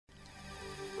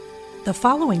The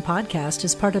following podcast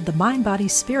is part of the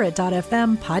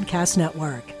MindBodySpirit.fm podcast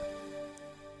network.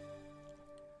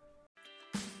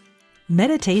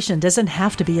 Meditation doesn't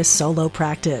have to be a solo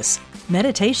practice.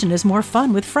 Meditation is more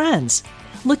fun with friends.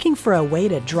 Looking for a way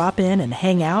to drop in and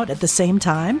hang out at the same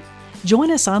time? Join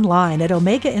us online at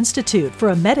Omega Institute for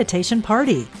a meditation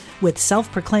party with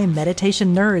self-proclaimed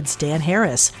meditation nerds Dan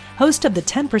Harris, host of the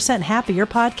 10% Happier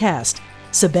podcast,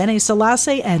 Sebene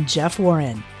Selassie, and Jeff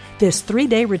Warren. This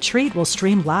 3-day retreat will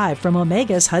stream live from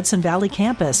Omega's Hudson Valley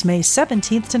campus May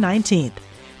 17th to 19th.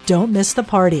 Don't miss the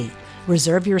party.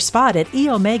 Reserve your spot at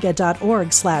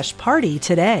eomega.org/party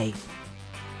today.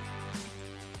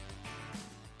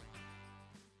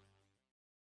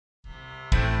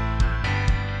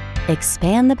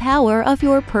 Expand the power of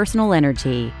your personal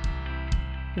energy.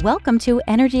 Welcome to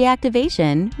Energy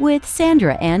Activation with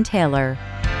Sandra Ann Taylor.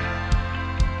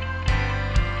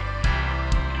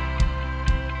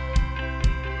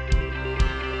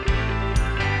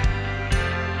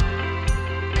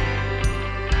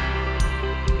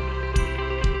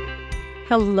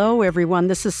 Hello, everyone.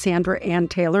 This is Sandra Ann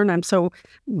Taylor, and I'm so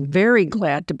very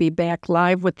glad to be back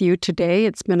live with you today.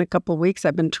 It's been a couple of weeks.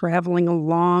 I've been traveling a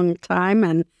long time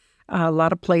and a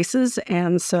lot of places,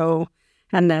 and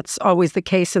that's always the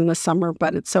case in the summer.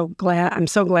 But I'm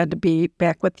so glad to be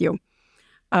back with you.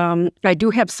 I do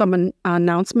have some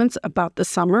announcements about the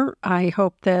summer. I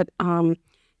hope that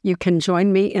you can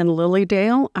join me in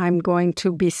Lilydale. I'm going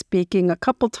to be speaking a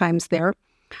couple times there.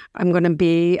 I'm going to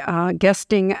be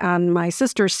guesting on my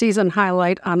sister's season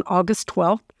highlight on August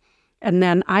 12th. And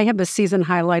then I have a season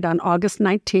highlight on August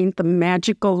 19th, The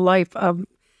Magical Life of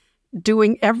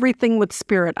Doing Everything with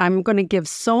Spirit. I'm going to give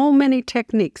so many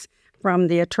techniques from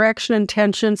the attraction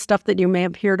intention, stuff that you may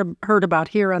have heard about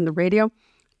here on the radio.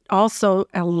 Also,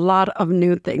 a lot of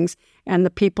new things. And the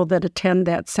people that attend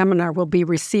that seminar will be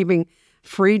receiving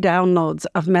free downloads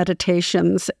of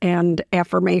meditations and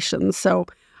affirmations. So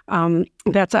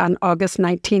that's on August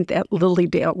 19th at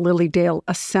Lilydale,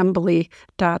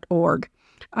 lilydaleassembly.org.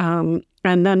 And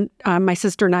then my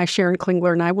sister and I, Sharon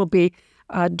Klingler, and I will be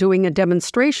doing a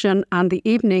demonstration on the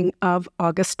evening of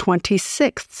August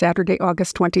 26th, Saturday,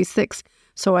 August 26th.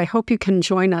 So I hope you can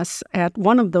join us at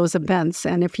one of those events.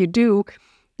 And if you do,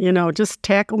 just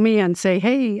tackle me and say,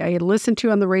 hey, I listened to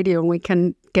you on the radio and we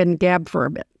can gab for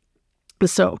a bit.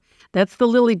 So that's the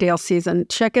Lilydale season.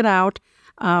 Check it out.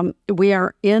 We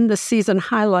are in the season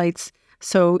highlights,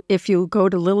 so if you go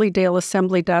to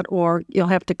lilydaleassembly.org, you'll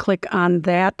have to click on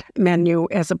that menu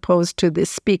as opposed to the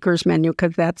speakers menu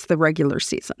because that's the regular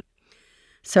season.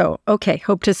 So, okay,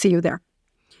 hope to see you there.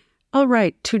 All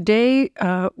right, today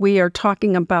we are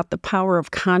talking about the power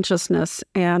of consciousness,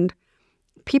 and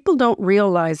people don't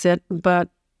realize it, but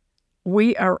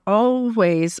we are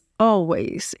always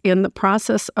in the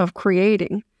process of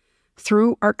creating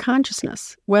through our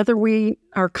consciousness. Whether we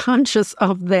are conscious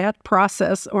of that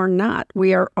process or not,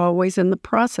 we are always in the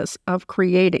process of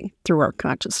creating through our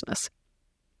consciousness.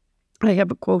 I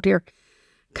have a quote here.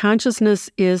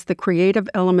 Consciousness is the creative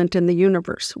element in the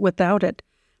universe. Without it,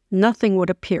 nothing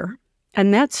would appear.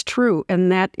 And that's true.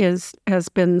 And that has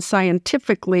been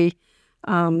scientifically,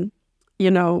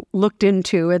 looked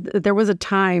into. There was a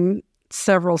time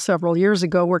several years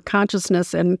ago where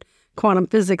consciousness and quantum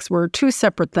physics were two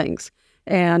separate things.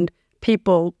 And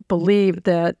people believed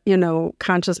that,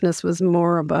 consciousness was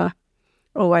more of a,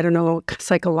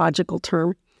 psychological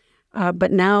term.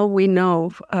 But now we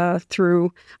know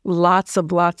through lots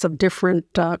of different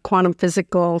quantum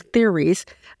physical theories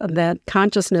that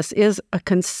consciousness is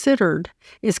considered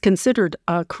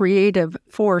a creative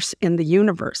force in the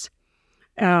universe.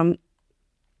 Everything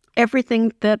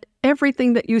that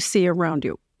you see around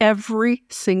you, every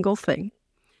single thing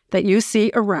that you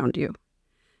see around you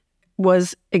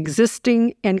was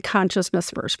existing in consciousness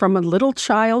first, from a little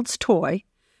child's toy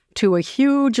to a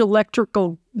huge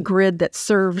electrical grid that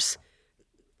serves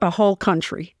a whole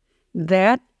country.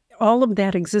 All of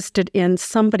that existed in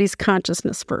somebody's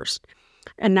consciousness first.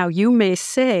 And now you may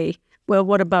say, well,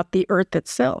 what about the earth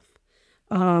itself?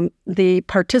 The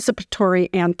participatory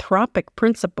anthropic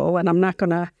principle, and I'm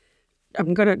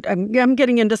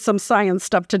getting into some science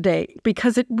stuff today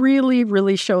because it really,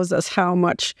 really shows us how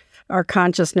much our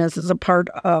consciousness is a part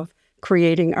of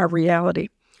creating our reality.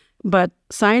 But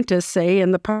scientists say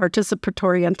in the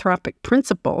participatory anthropic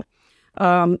principle,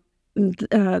 that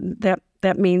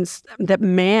means that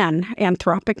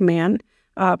anthropic man,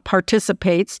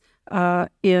 participates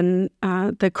in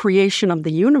the creation of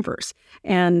the universe.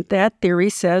 And that theory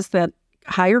says that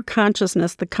higher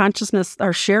consciousness,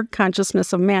 our shared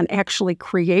consciousness of man, actually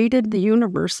created the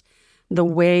universe the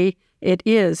way it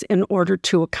is in order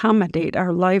to accommodate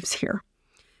our lives here.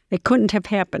 It couldn't have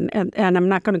happened. And I'm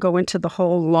not going to go into the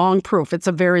whole long proof. It's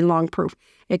a very long proof.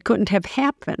 It couldn't have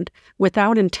happened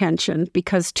without intention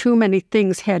because too many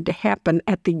things had to happen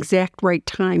at the exact right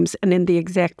times and in the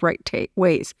exact right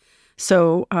ways.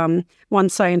 So one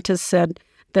scientist said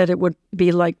that it would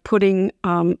be like putting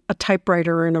a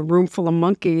typewriter in a room full of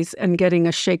monkeys and getting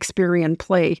a Shakespearean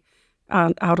play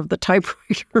out of the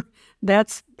typewriter.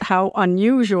 That's how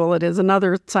unusual it is.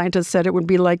 Another scientist said it would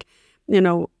be like,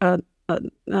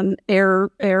 an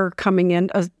air coming in,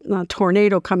 a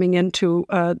tornado coming into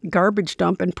a garbage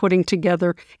dump and putting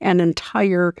together an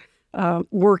entire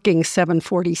working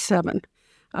 747.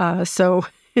 So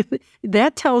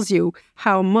that tells you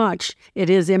how much it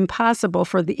is impossible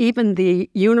for even the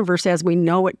universe as we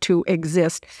know it to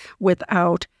exist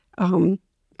without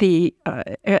the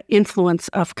influence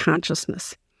of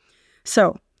consciousness.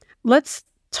 So let's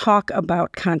talk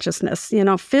about consciousness.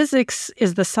 Physics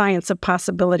is the science of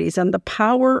possibilities, and the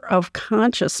power of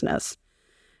consciousness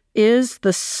is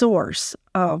the source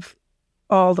of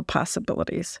all the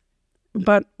possibilities.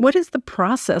 But what is the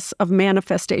process of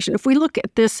manifestation? If we look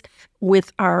at this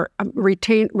with our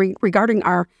regarding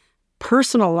our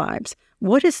personal lives,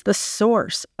 what is the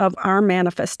source of our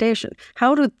manifestation?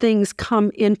 How do things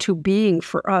come into being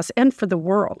for us and for the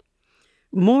world?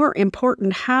 More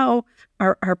important, how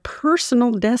are our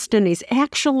personal destinies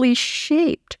actually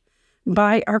shaped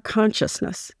by our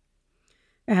consciousness?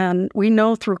 And we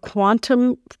know through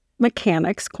quantum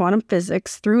mechanics, quantum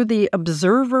physics, through the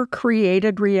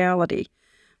observer-created reality,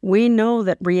 we know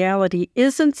that reality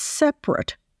isn't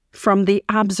separate from the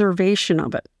observation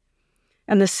of it.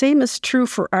 And the same is true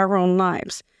for our own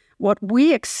lives. What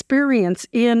we experience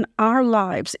in our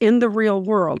lives, in the real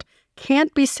world,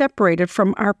 can't be separated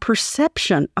from our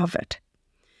perception of it.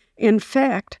 In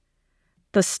fact,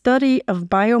 the study of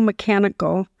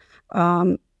biomechanical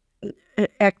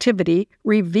activity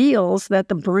reveals that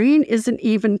the brain isn't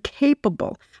even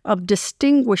capable of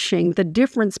distinguishing the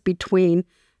difference between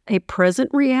a present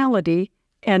reality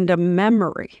and a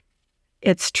memory.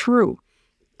 It's true.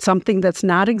 Something that's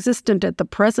not existent at the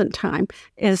present time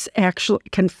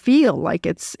can feel like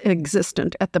it's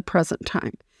existent at the present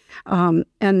time.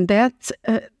 And that's,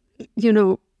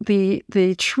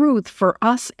 the truth for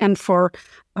us and for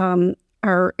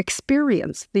our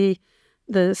experience.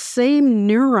 The same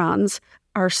neurons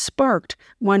are sparked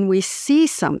when we see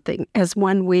something as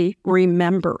when we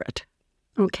remember it.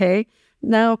 Okay?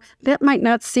 Now, that might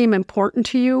not seem important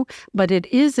to you, but it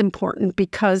is important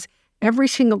because every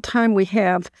single time we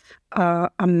have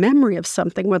a memory of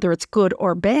something, whether it's good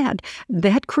or bad,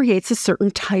 that creates a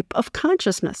certain type of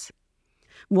consciousness.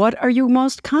 What are you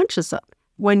most conscious of?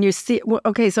 When you see,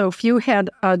 so if you had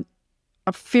a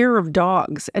fear of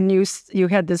dogs and you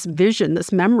had this vision,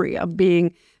 this memory of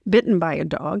being bitten by a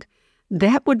dog,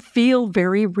 that would feel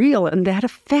very real, and that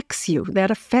affects you.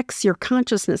 That affects your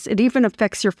consciousness. It even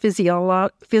affects your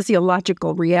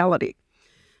physiological reality.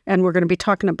 And we're going to be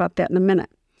talking about that in a minute.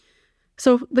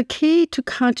 So the key to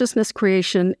consciousness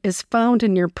creation is found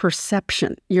in your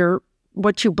perception,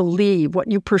 what you believe,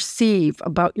 what you perceive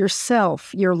about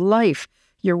yourself, your life,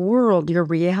 your world, your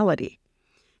reality,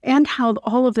 and how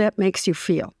all of that makes you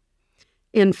feel.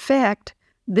 In fact,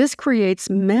 this creates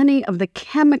many of the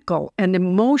chemical and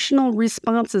emotional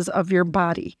responses of your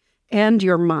body and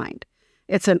your mind.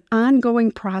 It's an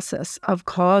ongoing process of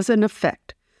cause and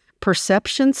effect.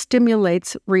 Perception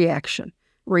stimulates reaction.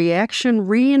 Reaction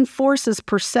reinforces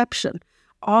perception,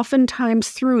 oftentimes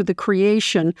through the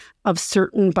creation of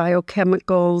certain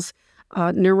biochemicals,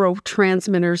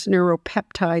 neurotransmitters,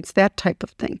 neuropeptides, that type of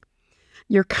thing.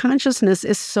 Your consciousness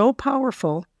is so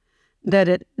powerful that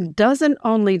it doesn't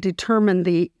only determine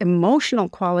the emotional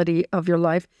quality of your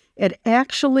life, it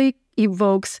actually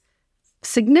evokes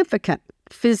significant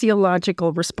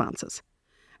physiological responses.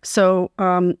 So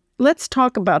let's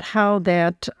talk about how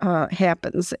that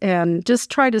happens, and just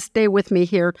try to stay with me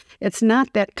here. It's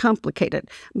not that complicated,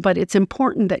 but it's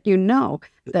important that you know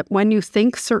that when you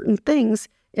think certain things,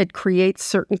 it creates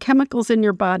certain chemicals in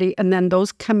your body, and then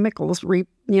those chemicals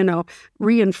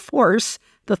reinforce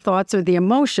the thoughts or the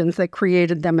emotions that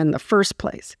created them in the first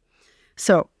place.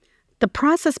 So the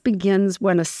process begins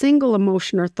when a single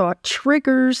emotion or thought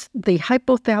triggers the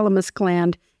hypothalamus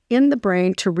gland in the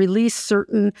brain to release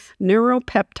certain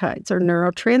neuropeptides or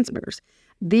neurotransmitters.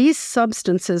 These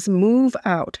substances move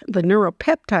out. The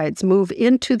neuropeptides move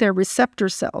into their receptor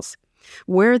cells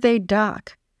where they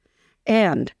dock,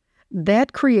 and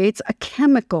that creates a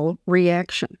chemical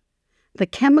reaction. The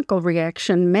chemical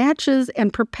reaction matches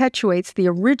and perpetuates the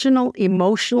original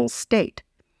emotional state.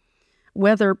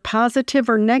 Whether positive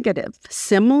or negative,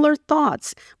 similar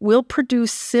thoughts will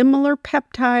produce similar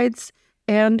peptides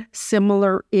and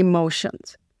similar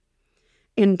emotions.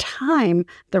 In time,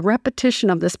 the repetition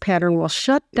of this pattern will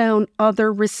shut down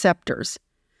other receptors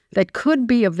that could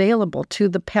be available to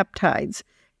the peptides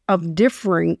of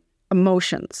differing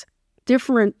emotions,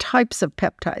 different types of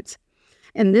peptides.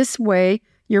 In this way,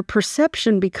 your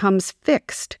perception becomes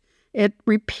fixed. It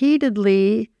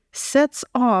repeatedly sets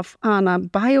off on a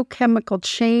biochemical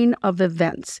chain of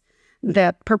events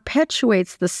that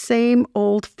perpetuates the same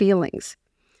old feelings.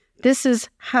 This is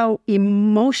how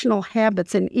emotional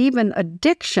habits and even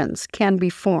addictions can be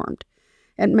formed.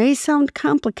 It may sound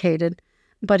complicated,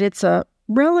 but it's a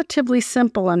relatively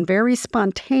simple and very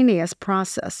spontaneous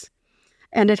process.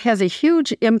 And it has a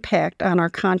huge impact on our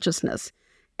consciousness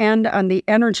and on the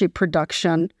energy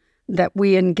production that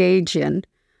we engage in,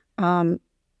 and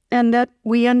that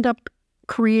we end up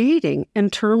creating in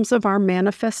terms of our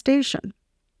manifestation.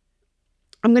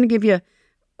 I'm going to give you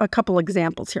a couple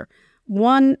examples here.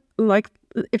 One, like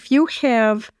if you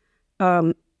have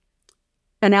an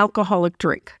alcoholic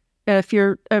drink, if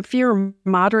you're a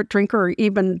moderate drinker or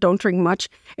even don't drink much,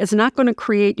 it's not going to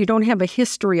create, you don't have a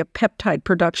history of peptide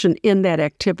production in that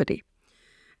activity.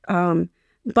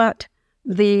 But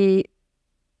the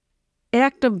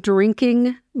act of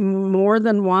drinking more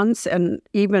than once and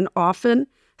even often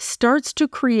starts to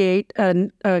create a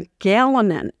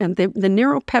galanin, and the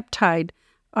neuropeptide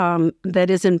that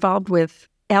is involved with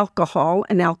alcohol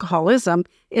and alcoholism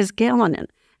is galanin.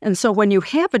 And so when you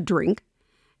have a drink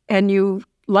and you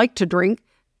like to drink,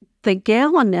 the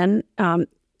galanin,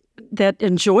 that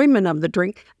enjoyment of the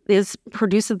drink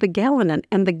produces the galanin,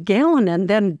 and the galanin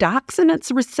then docks in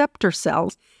its receptor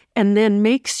cells and then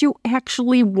makes you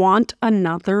actually want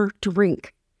another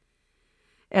drink.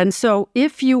 And so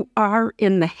if you are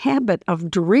in the habit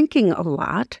of drinking a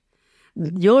lot,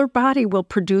 your body will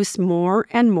produce more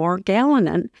and more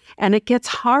galanin, and it gets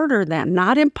harder then,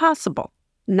 not impossible.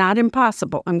 Not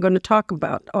impossible. I'm going to talk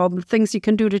about all the things you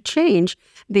can do to change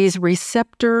these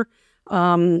receptor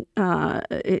reactions,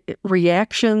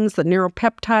 the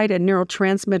neuropeptide and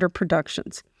neurotransmitter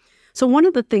productions. So one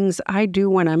of the things I do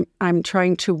when I'm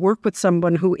trying to work with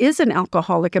someone who is an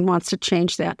alcoholic and wants to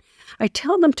change that, I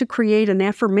tell them to create an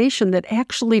affirmation that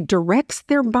actually directs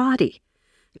their body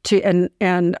to, and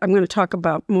I'm going to talk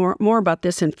about more about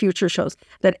this in future shows,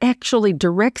 that actually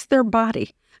directs their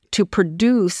body to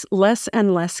produce less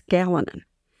and less galanin,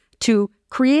 to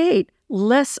create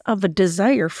less of a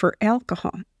desire for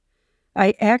alcohol.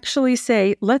 I actually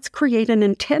say, let's create an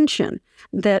intention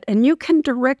that, and you can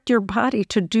direct your body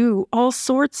to do all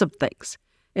sorts of things,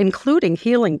 including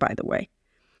healing, by the way.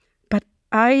 But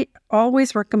I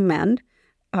always recommend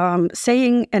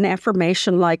saying an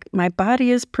affirmation like, my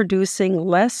body is producing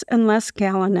less and less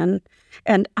galanin,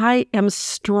 and I am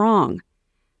strong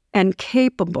and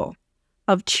capable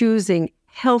of choosing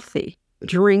healthy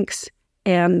drinks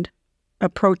and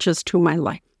approaches to my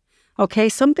life. Okay,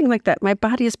 something like that. My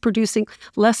body is producing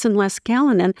less and less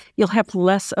galanin. You'll have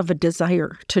less of a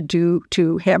desire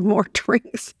to have more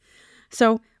drinks.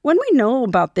 So when we know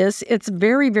about this, it's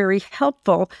very, very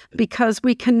helpful because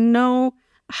we can know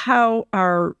how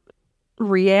our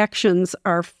reactions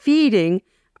are feeding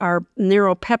our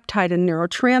neuropeptide and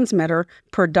neurotransmitter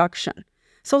production.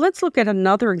 So let's look at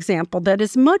another example that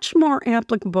is much more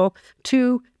applicable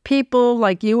to people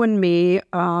like you and me.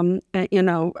 I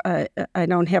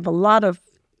don't have a lot of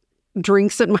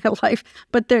drinks in my life,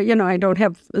 but there, I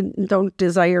don't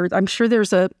desire. I'm sure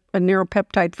there's a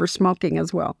neuropeptide for smoking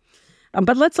as well.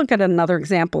 But let's look at another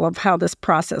example of how this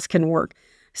process can work.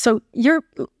 So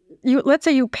let's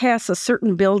say you pass a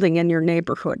certain building in your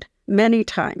neighborhood many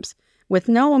times with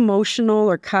no emotional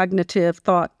or cognitive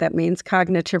thought. That means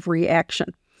cognitive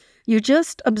reaction. You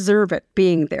just observe it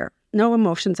being there, no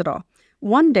emotions at all.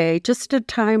 One day, just a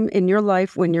time in your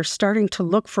life when you're starting to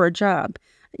look for a job,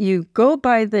 you go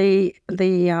by the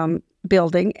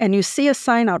building and you see a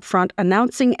sign out front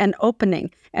announcing an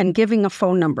opening and giving a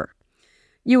phone number.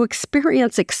 You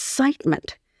experience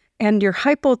excitement, and your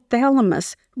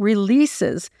hypothalamus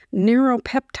releases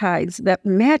neuropeptides that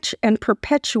match and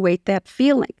perpetuate that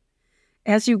feeling.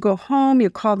 As you go home,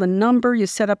 you call the number, you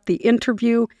set up the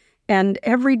interview, and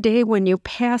every day when you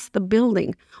pass the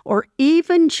building, or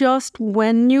even just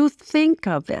when you think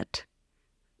of it,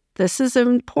 this is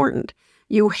important,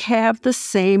 you have the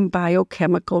same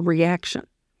biochemical reaction,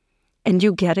 and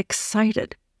you get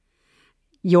excited.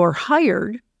 You're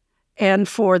hired, and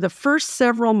for the first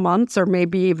several months or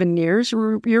maybe even years,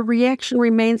 your reaction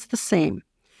remains the same.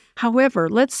 However,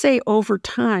 let's say over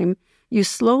time, you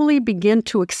slowly begin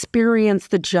to experience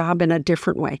the job in a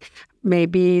different way.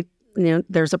 Maybe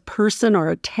there's a person or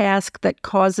a task that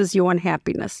causes you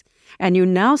unhappiness. And you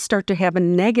now start to have a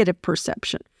negative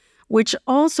perception, which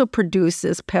also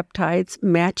produces peptides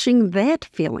matching that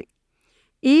feeling.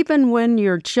 Even when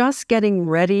you're just getting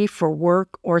ready for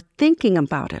work or thinking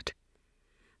about it,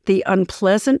 the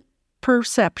unpleasant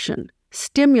perception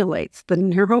stimulates the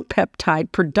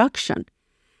neuropeptide production,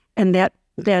 and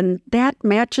that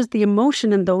matches the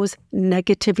emotion, and those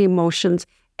negative emotions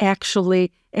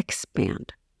actually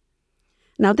expand.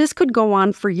 Now, this could go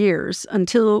on for years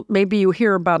until maybe you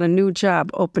hear about a new job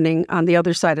opening on the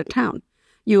other side of town.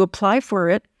 You apply for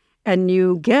it, and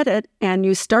you get it, and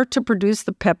you start to produce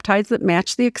the peptides that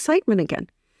match the excitement again.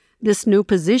 This new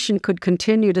position could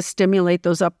continue to stimulate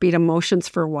those upbeat emotions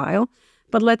for a while,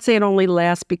 but let's say it only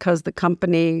lasts because the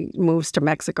company moves to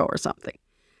Mexico or something.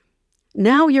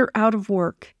 Now you're out of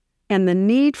work, and the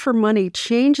need for money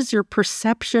changes your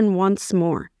perception once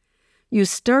more. You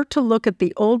start to look at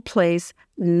the old place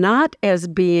not as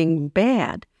being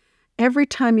bad. Every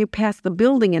time you pass the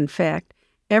building, in fact,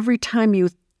 every time you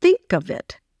think of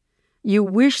it, you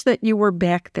wish that you were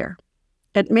back there.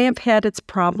 It may have had its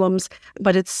problems,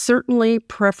 but it's certainly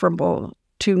preferable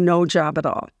to no job at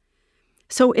all.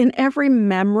 So in every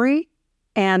memory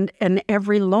and in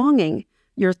every longing,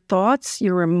 your thoughts,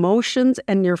 your emotions,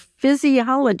 and your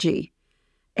physiology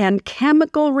and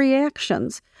chemical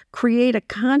reactions create a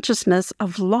consciousness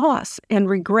of loss and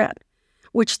regret,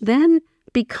 which then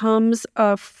becomes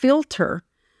a filter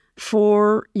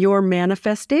for your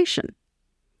manifestation.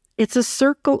 It's a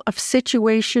circle of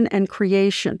situation and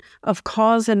creation, of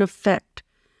cause and effect,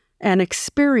 an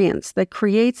experience that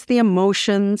creates the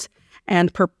emotions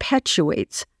and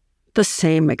perpetuates the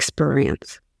same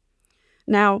experience.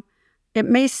 Now, it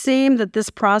may seem that this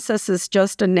process is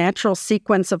just a natural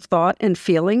sequence of thought and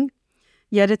feeling,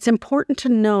 yet it's important to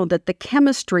know that the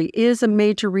chemistry is a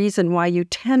major reason why you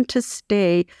tend to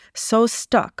stay so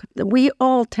stuck. We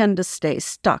all tend to stay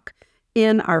stuck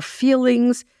in our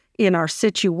feelings, in our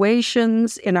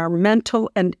situations, in our mental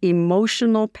and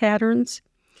emotional patterns.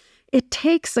 It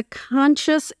takes a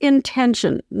conscious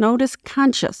intention. Notice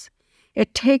conscious.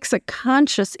 It takes a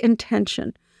conscious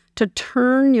intention to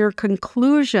turn your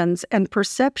conclusions and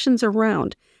perceptions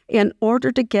around in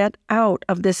order to get out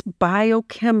of this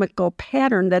biochemical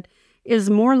pattern that is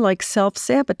more like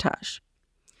self-sabotage.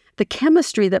 The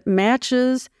chemistry that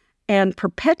matches and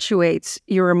perpetuates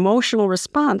your emotional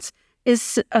response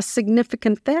is a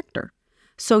significant factor.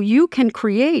 So you can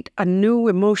create a new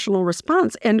emotional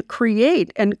response and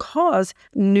create and cause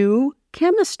new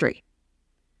chemistry.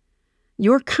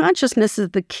 Your consciousness is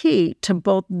the key to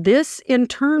both this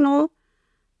internal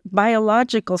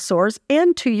biological source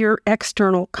and to your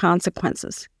external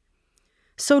consequences.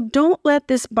 So don't let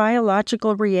this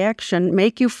biological reaction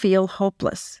make you feel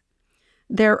hopeless.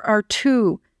 There are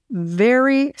two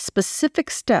very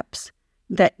specific steps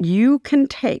that you can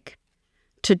take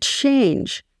to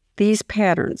change these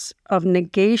patterns of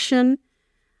negation,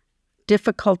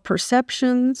 difficult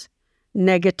perceptions,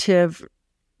 negative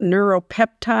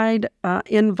neuropeptide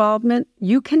involvement.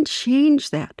 You can change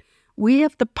that. We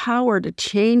have the power to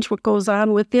change what goes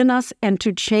on within us and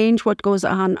to change what goes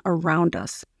on around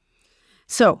us.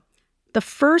 So the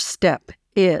first step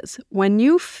is when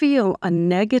you feel a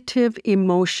negative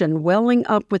emotion welling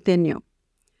up within you,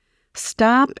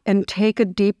 stop and take a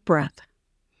deep breath.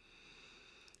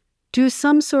 Do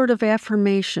some sort of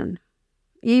affirmation,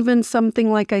 even something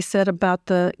like I said about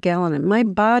the galanin. My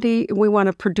body, we want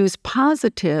to produce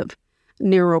positive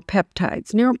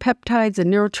neuropeptides. Neuropeptides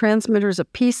and neurotransmitters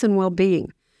of peace and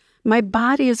well-being. My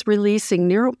body is releasing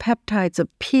neuropeptides of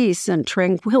peace and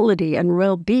tranquility and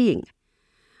well-being.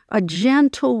 A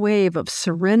gentle wave of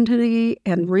serenity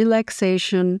and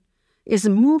relaxation is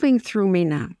moving through me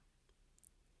now.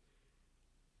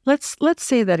 Let's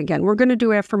say that again. We're going to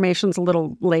do affirmations a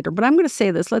little later, but I'm going to say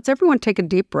this. Let's everyone take a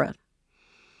deep breath.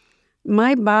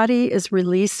 My body is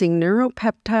releasing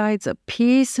neuropeptides of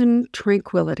peace and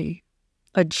tranquility.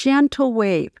 A gentle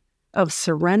wave of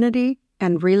serenity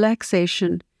and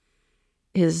relaxation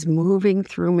is moving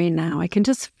through me now. I can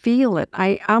just feel it.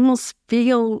 I almost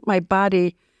feel my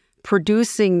body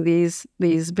producing these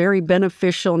very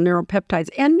beneficial neuropeptides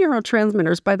and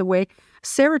neurotransmitters. By the way,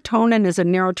 serotonin is a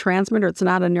neurotransmitter. It's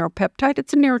not a neuropeptide.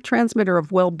 It's a neurotransmitter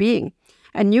of well-being.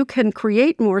 And you can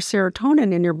create more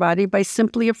serotonin in your body by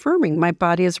simply affirming, my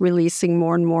body is releasing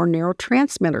more and more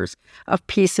neurotransmitters of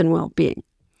peace and well-being,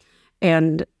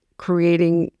 and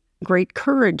creating great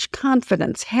courage,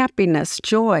 confidence, happiness,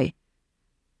 joy,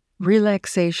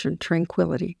 relaxation,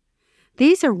 tranquility.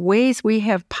 These are ways we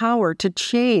have power to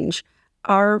change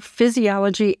our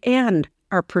physiology and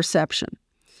our perception.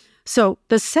 So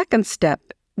the second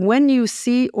step, when you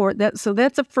see, so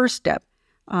that's the first step.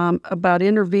 about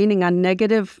intervening on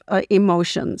negative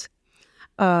emotions.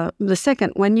 The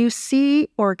second, when you see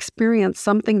or experience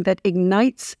something that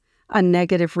ignites a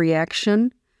negative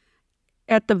reaction,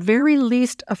 at the very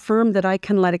least, affirm that I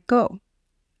can let it go.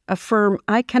 Affirm,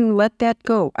 I can let that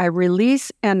go. I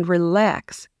release and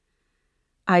relax.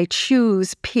 I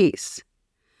choose peace.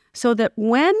 So that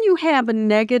when you have a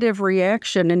negative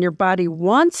reaction and your body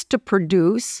wants to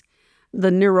produce the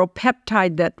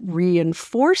neuropeptide that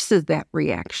reinforces that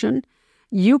reaction,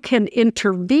 you can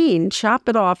intervene, chop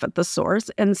it off at the source,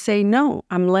 and say, no,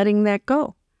 I'm letting that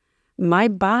go. My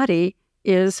body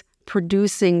is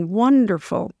producing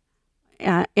wonderful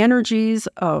energies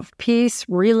of peace,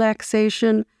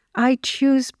 relaxation. I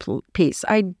choose peace.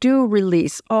 I do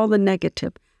release all the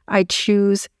negative. I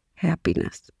choose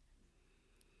happiness.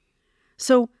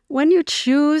 So when you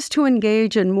choose to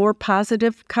engage in more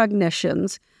positive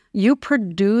cognitions, you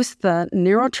produce the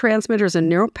neurotransmitters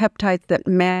and neuropeptides that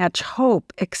match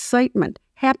hope, excitement,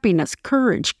 happiness,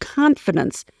 courage,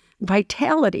 confidence,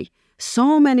 vitality,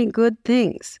 so many good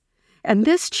things. And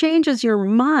this changes your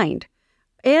mind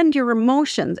and your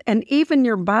emotions and even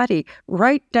your body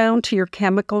right down to your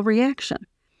chemical reaction.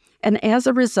 And as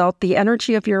a result, the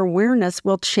energy of your awareness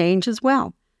will change as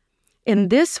well. In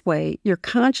this way, your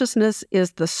consciousness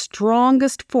is the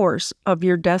strongest force of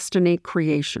your destiny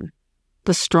creation.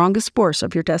 The strongest force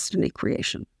of your destiny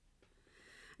creation.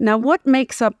 Now, what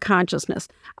makes up consciousness?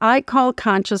 I call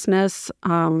consciousness,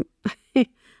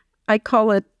 I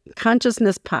call it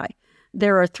consciousness pie.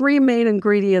 There are three main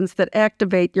ingredients that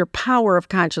activate your power of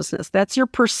consciousness. That's your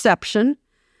perception,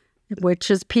 which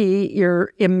is P,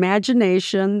 your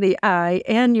imagination, the I,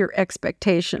 and your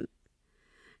expectation.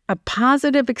 A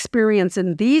positive experience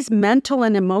in these mental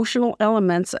and emotional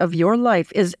elements of your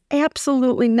life is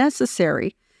absolutely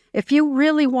necessary if you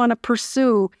really want to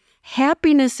pursue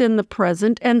happiness in the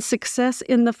present and success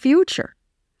in the future.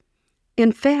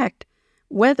 In fact,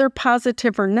 whether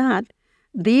positive or not,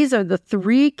 these are the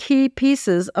three key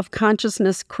pieces of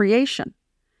consciousness creation.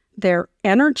 They're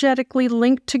energetically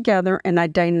linked together in a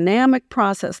dynamic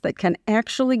process that can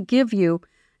actually give you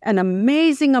an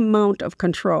amazing amount of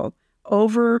control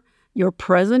over your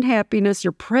present happiness,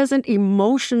 your present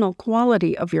emotional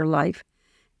quality of your life,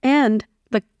 and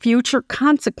the future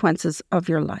consequences of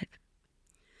your life.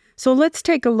 So let's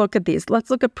take a look at these. Let's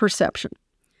look at perception.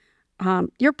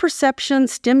 Your perception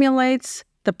stimulates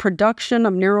the production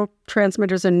of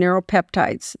neurotransmitters and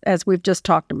neuropeptides, as we've just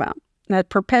talked about, that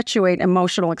perpetuate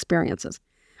emotional experiences.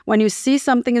 When you see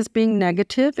something as being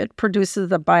negative, it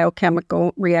produces a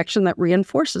biochemical reaction that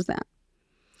reinforces that.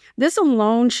 This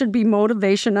alone should be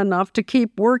motivation enough to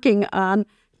keep working on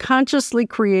consciously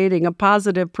creating a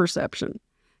positive perception.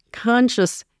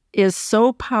 Conscious is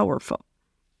so powerful.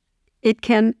 It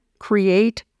can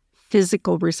create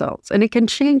physical results, and it can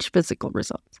change physical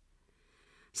results.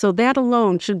 So that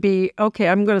alone should be, okay,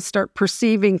 I'm going to start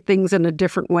perceiving things in a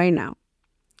different way now.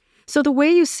 So the way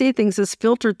you see things is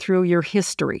filtered through your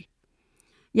history,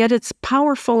 yet it's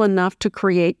powerful enough to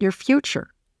create your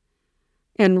future.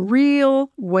 In real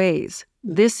ways,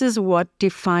 this is what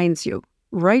defines you,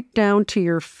 right down to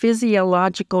your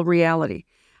physiological reality.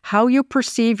 How you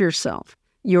perceive yourself,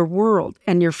 your world,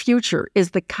 and your future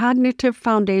is the cognitive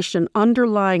foundation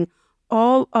underlying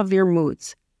all of your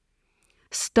moods.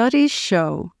 Studies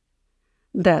show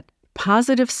that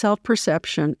positive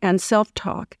self-perception and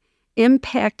self-talk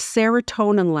impact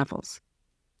serotonin levels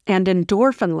and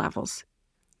endorphin levels,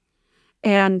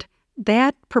 and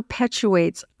that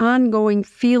perpetuates ongoing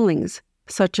feelings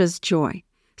such as joy.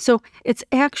 So it's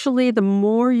actually the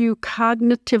more you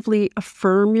cognitively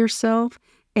affirm yourself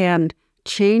and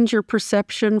change your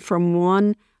perception from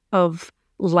one of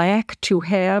lack to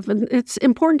have. And it's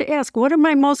important to ask, what am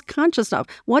I most conscious of?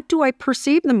 What do I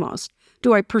perceive the most?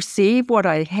 Do I perceive what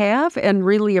I have and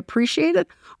really appreciate it?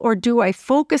 Or do I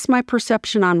focus my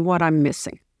perception on what I'm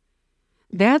missing?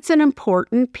 That's an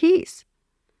important piece,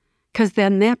 because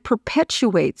then that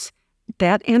perpetuates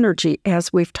that energy,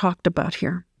 as we've talked about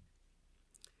here.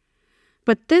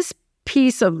 But this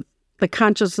piece of the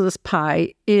consciousness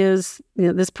pie is,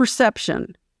 this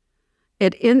perception.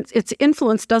 Its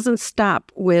influence doesn't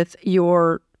stop with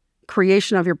your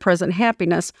creation of your present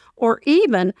happiness or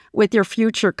even with your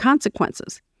future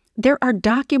consequences. There are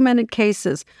documented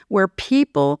cases where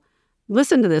people,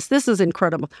 listen to this is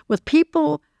incredible, with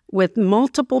people with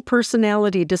multiple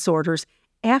personality disorders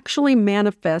actually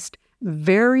manifest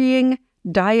varying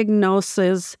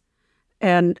diagnoses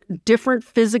and different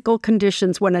physical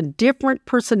conditions when a different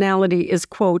personality is,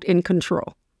 quote, in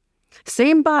control.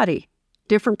 Same body,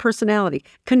 different personality.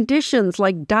 Conditions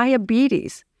like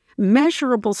diabetes,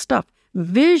 measurable stuff,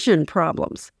 vision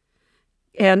problems,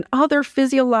 and other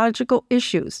physiological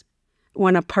issues.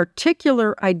 When a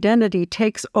particular identity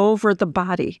takes over the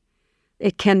body,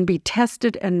 it can be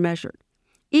tested and measured.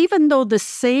 Even though the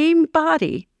same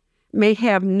body may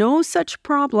have no such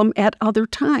problem at other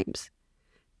times.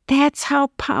 That's how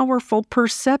powerful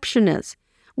perception is.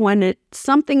 When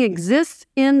something exists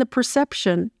in the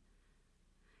perception,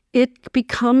 it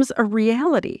becomes a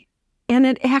reality, and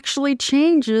it actually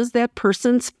changes that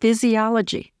person's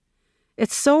physiology.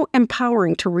 It's so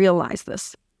empowering to realize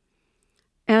this.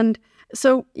 And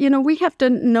so, we have to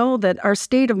know that our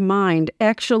state of mind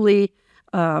actually,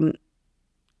 can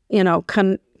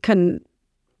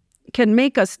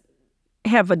make us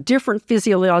have a different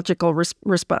physiological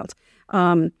response.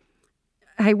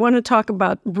 I want to talk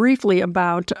briefly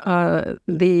about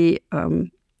the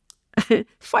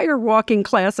fire walking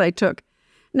class I took.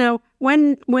 Now,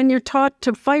 when you're taught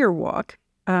to fire walk,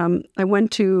 I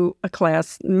went to a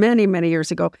class many, many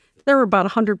years ago. There were about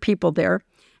 100 people there,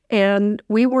 and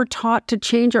we were taught to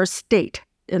change our state.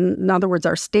 In other words,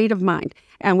 our state of mind.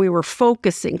 And we were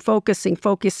focusing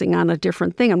on a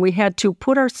different thing. And we had to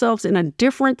put ourselves in a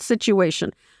different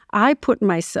situation. I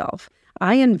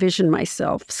envisioned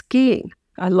myself skiing.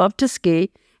 I love to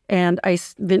ski. And I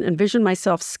envisioned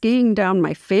myself skiing down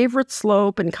my favorite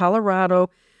slope in Colorado,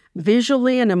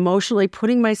 visually and emotionally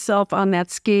putting myself on the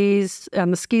ski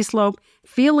slope,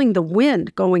 feeling the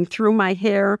wind going through my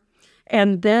hair.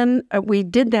 And then we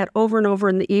did that over and over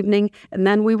in the evening. And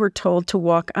then we were told to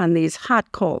walk on these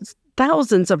hot coals,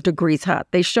 thousands of degrees hot.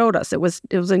 They showed us. It was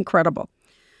incredible.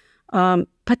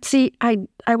 But see, I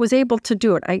was able to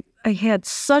do it. I had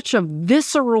such a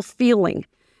visceral feeling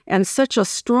and such a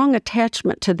strong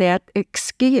attachment to that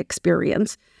ski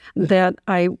experience that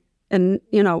I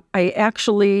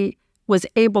actually was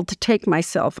able to take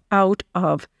myself out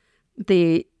of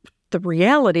the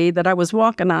reality that I was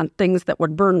walking on things that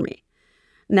would burn me.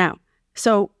 Now,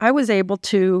 so I was able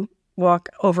to walk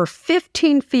over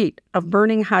 15 feet of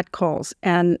burning hot coals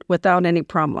and without any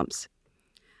problems.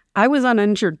 I was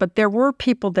uninjured, but there were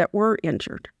people that were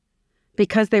injured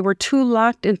because they were too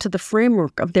locked into the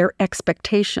framework of their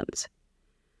expectations.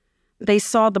 They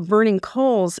saw the burning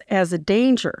coals as a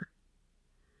danger,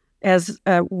 as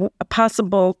a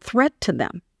possible threat to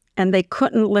them, and they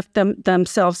couldn't lift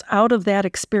themselves out of that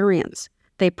experience.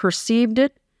 They perceived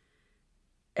it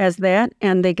as that,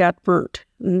 and they got burnt.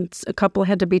 And a couple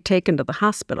had to be taken to the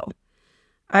hospital.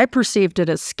 I perceived it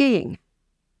as skiing.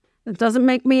 It doesn't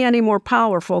make me any more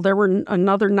powerful. There were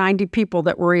another 90 people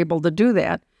that were able to do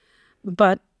that.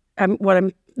 But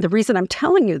the reason I'm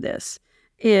telling you this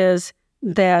is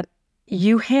that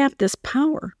you have this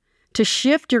power to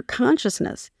shift your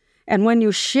consciousness. And when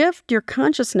you shift your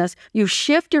consciousness, you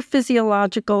shift your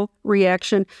physiological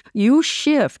reaction, you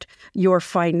shift your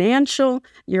financial,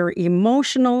 your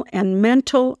emotional, and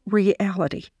mental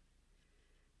reality.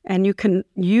 And you can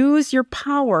use your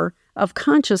power of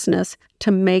consciousness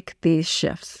to make these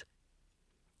shifts.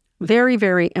 Very,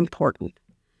 very important.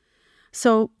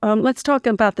 So let's talk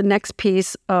about the next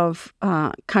piece of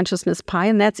consciousness pie,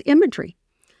 and that's imagery.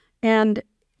 And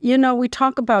we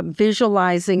talk about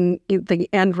visualizing the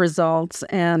end results,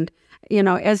 and,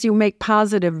 as you make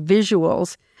positive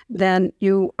visuals, then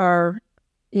you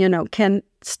can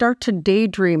start to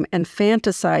daydream and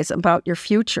fantasize about your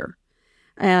future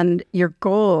and your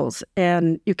goals,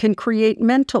 and you can create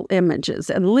mental images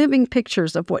and living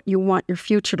pictures of what you want your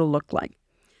future to look like.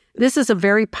 This is a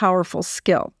very powerful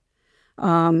skill.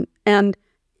 And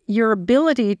your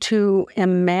ability to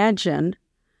imagine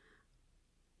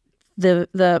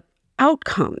the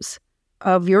outcomes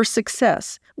of your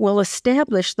success will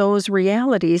establish those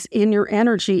realities in your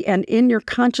energy and in your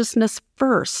consciousness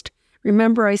first.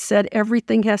 Remember, I said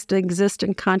everything has to exist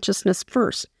in consciousness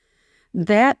first.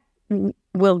 That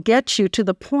will get you to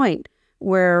the point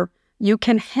where you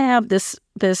can have this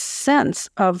sense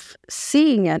of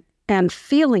seeing it and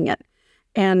feeling it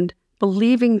and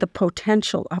believing the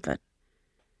potential of it.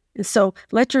 And so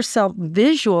let yourself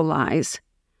visualize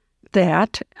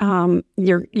that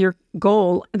your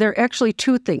goal. There are actually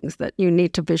two things that you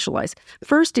need to visualize.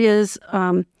 First is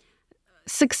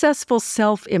successful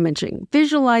self-imaging,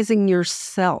 visualizing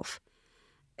yourself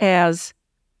as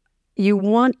you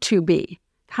want to be,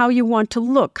 how you want to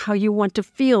look, how you want to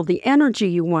feel, the energy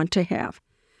you want to have,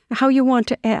 how you want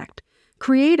to act.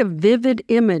 Create a vivid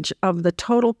image of the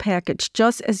total package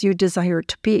just as you desire it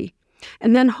to be,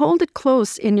 and then hold it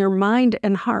close in your mind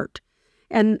and heart,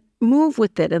 and move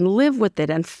with it and live with it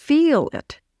and feel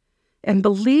it and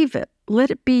believe it.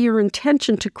 Let it be your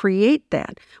intention to create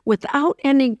that without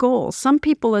any goal. Some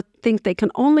people think they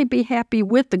can only be happy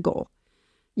with the goal.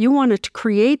 You want to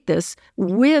create this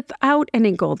without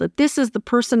any goal, that this is the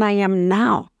person I am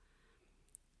now.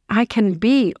 I can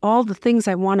be all the things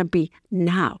I want to be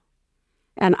now.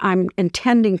 And I'm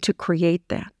intending to create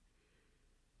that.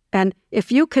 And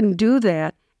if you can do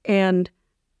that and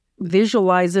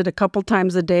visualize it a couple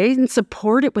times a day and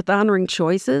support it with honoring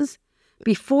choices,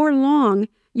 before long,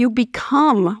 you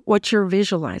become what you're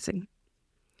visualizing.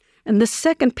 And the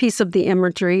second piece of the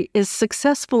imagery is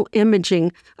successful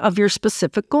imaging of your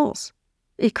specific goals.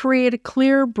 You create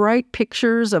clear, bright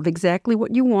pictures of exactly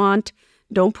what you want.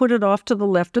 Don't put it off to the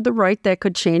left or the right. That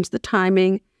could change the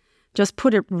timing. Just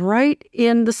put it right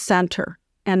in the center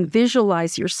and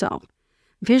visualize yourself.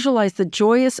 Visualize the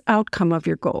joyous outcome of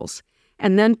your goals.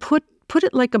 And then put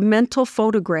it like a mental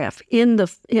photograph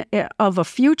of a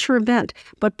future event,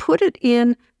 but put it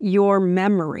in your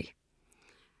memory.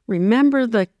 Remember,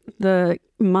 the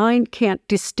mind can't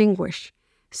distinguish.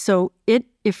 So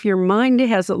if your mind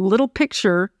has a little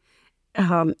picture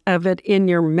of it in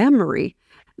your memory,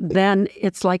 then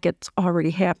it's like it's already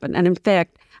happened. And in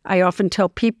fact, I often tell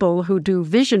people who do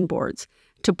vision boards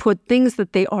to put things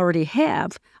that they already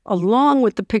have along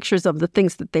with the pictures of the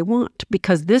things that they want,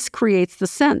 because this creates the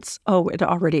sense, oh, it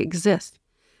already exists.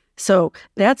 So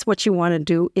that's what you want to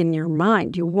do in your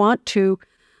mind. You want to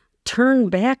turn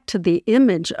back to the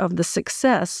image of the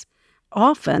success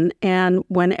often, and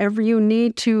whenever you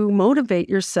need to motivate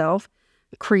yourself,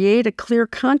 create a clear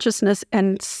consciousness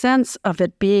and sense of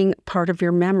it being part of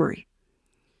your memory.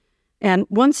 And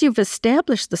once you've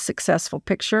established the successful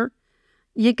picture,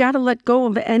 you got to let go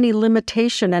of any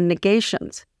limitation and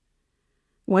negations.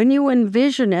 When you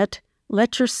envision it,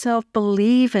 let yourself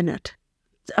believe in it.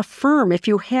 Affirm, if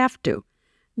you have to,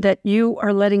 that you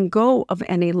are letting go of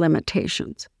any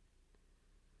limitations.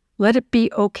 Let it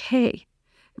be okay.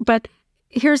 But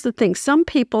here's the thing. Some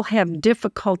people have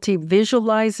difficulty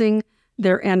visualizing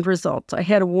their end results. I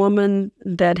had a woman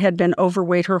that had been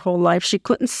overweight her whole life. She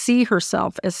couldn't see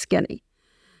herself as skinny.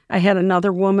 I had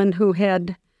another woman who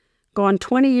had gone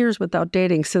 20 years without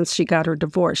dating since she got her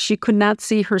divorce. She could not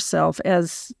see herself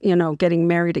as, getting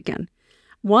married again.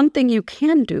 One thing you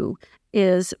can do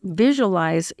is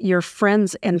visualize your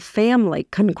friends and family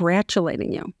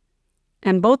congratulating you.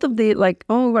 And both of the,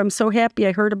 oh, I'm so happy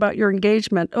I heard about your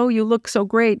engagement. Oh, you look so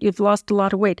great. You've lost a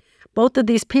lot of weight. Both of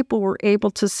these people were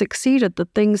able to succeed at the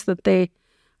things that they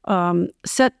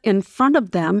set in front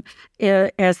of them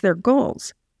as their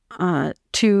goals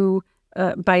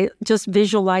by just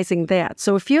visualizing that.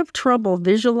 So if you have trouble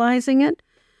visualizing it,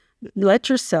 let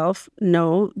yourself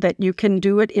know that you can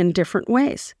do it in different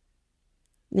ways.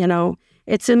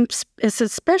 It's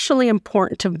especially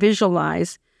important to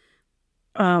visualize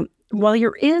while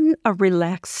you're in a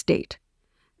relaxed state.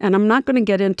 And I'm not going to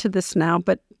get into this now,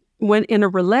 but when in a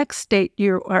relaxed state,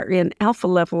 you are in alpha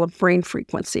level of brain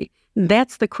frequency.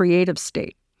 That's the creative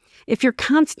state. If you're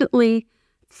constantly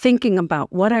thinking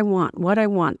about what I want,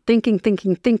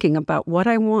 thinking about what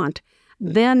I want,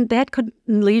 then that could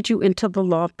lead you into the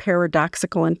law of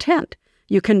paradoxical intent.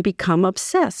 You can become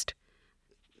obsessed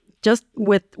just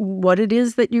with what it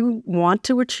is that you want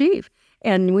to achieve.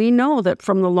 And we know that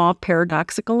from the law of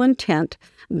paradoxical intent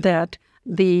that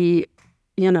the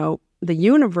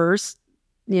universe,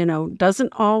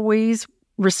 doesn't always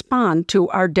respond to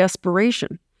our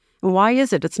desperation. And why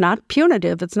is it? It's not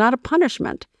punitive. It's not a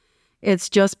punishment. It's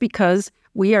just because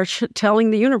we are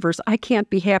telling the universe, I can't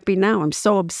be happy now. I'm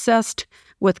so obsessed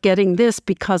with getting this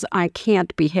because I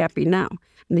can't be happy now.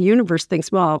 And the universe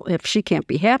thinks, well, if she can't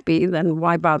be happy, then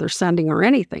why bother sending her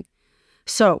anything?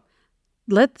 So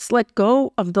let's let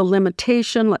go of the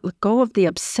limitation. Let go of the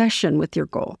obsession with your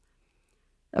goal.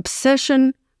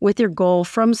 Obsession with your goal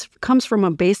comes from a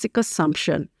basic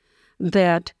assumption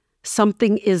that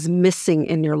something is missing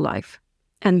in your life.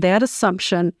 And that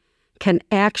assumption can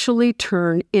actually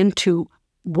turn into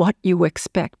what you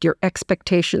expect, your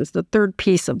expectations, the third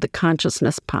piece of the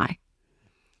consciousness pie.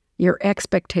 Your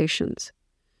expectations.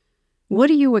 What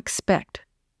do you expect?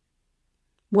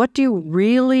 What do you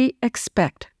really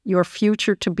expect your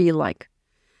future to be like?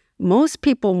 Most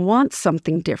people want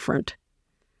something different,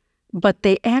 but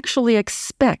they actually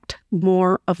expect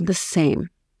more of the same.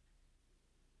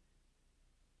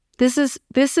 This is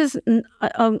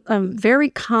a very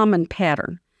common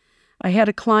pattern. I had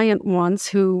a client once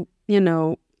who,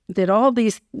 did all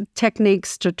these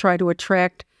techniques to try to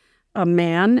attract a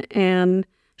man, and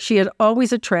she had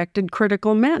always attracted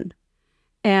critical men.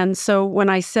 And so when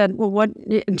I said, well, what,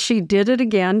 and she did it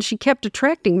again, she kept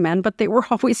attracting men, but they were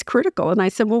always critical. And I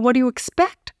said, well, what do you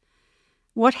expect?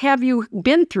 What have you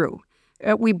been through?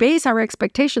 We base our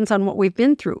expectations on what we've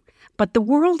been through, but the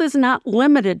world is not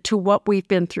limited to what we've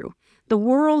been through. The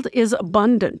world is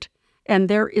abundant, and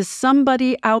there is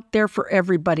somebody out there for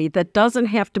everybody. That doesn't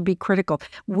have to be critical.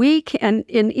 We can,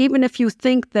 and even if you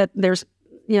think that there's,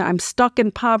 I'm stuck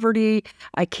in poverty,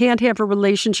 I can't have a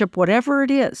relationship, whatever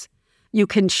it is, you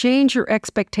can change your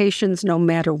expectations no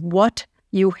matter what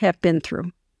you have been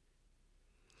through.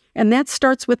 And that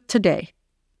starts with today.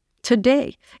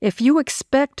 Today, if you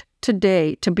expect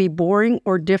today to be boring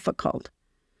or difficult,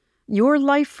 your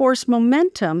life force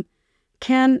momentum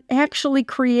can actually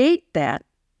create that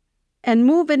and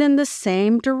move it in the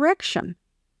same direction.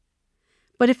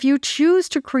 But if you choose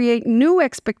to create new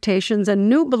expectations and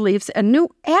new beliefs and new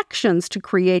actions to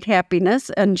create happiness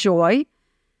and joy,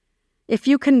 if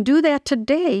you can do that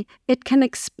today, it can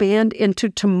expand into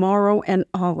tomorrow and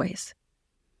always.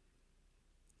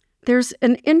 There's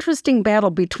an interesting battle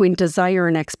between desire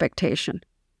and expectation.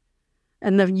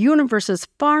 And the universe is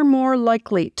far more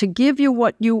likely to give you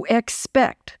what you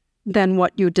expect than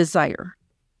what you desire.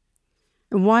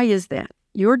 And why is that?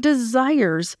 Your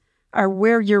desires are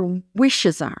where your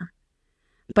wishes are,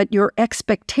 but your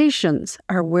expectations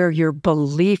are where your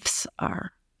beliefs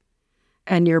are.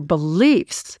 And your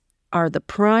beliefs are the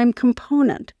prime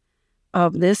component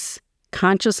of this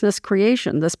consciousness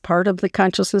creation, this part of the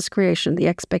consciousness creation, the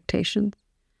expectations.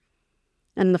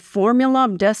 And the formula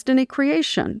of destiny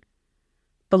creation,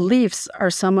 beliefs are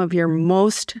some of your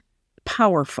most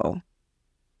powerful,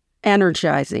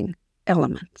 energizing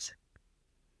elements.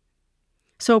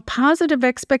 So positive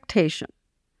expectation,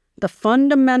 the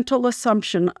fundamental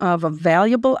assumption of a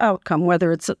valuable outcome,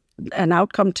 whether it's an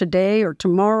outcome today or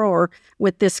tomorrow or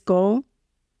with this goal,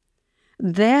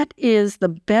 that is the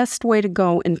best way to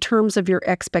go in terms of your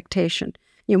expectation.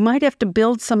 You might have to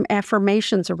build some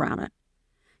affirmations around it.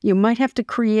 You might have to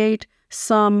create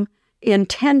some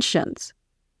intentions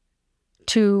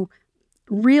to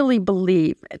really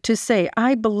believe, to say,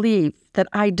 I believe that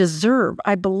I deserve,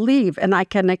 I believe, and I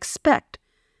can expect.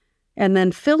 And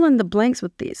then fill in the blanks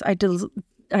with these. I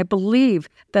believe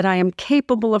that I am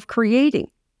capable of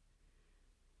creating.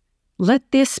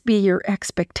 Let this be your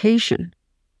expectation.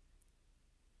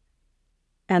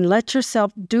 And let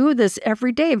yourself do this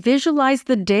every day. Visualize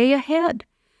the day ahead.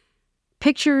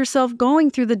 Picture yourself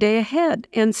going through the day ahead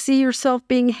and see yourself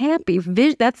being happy.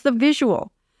 That's the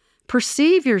visual.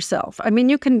 Perceive yourself.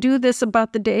 You can do this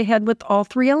about the day ahead with all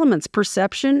three elements: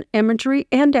 perception, imagery,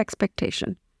 and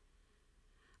expectation.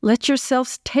 Let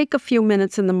yourself take a few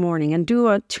minutes in the morning and do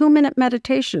a 2-minute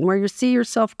meditation where you see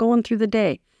yourself going through the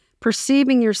day,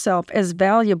 perceiving yourself as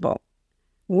valuable,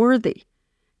 worthy,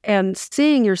 and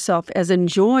seeing yourself as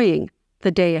enjoying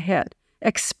the day ahead,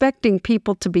 expecting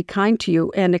people to be kind to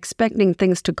you and expecting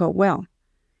things to go well.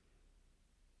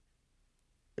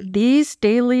 These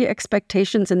daily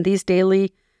expectations and these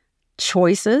daily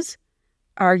choices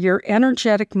are your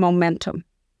energetic momentum.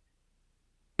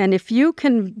 And if you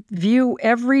can view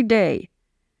every day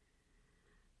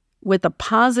with a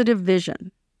positive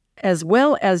vision, as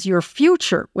well as your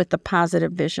future with a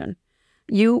positive vision,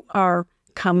 you are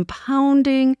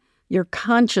compounding your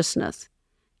consciousness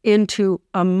into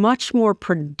a much more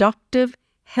productive,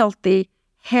 healthy,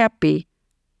 happy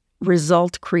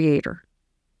result creator.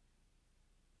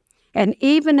 And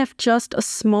even if just a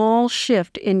small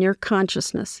shift in your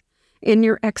consciousness, in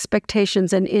your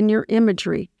expectations, and in your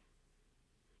imagery,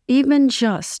 even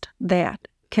just that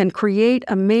can create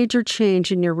a major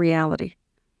change in your reality.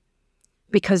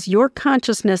 Because your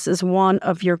consciousness is one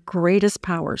of your greatest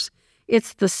powers.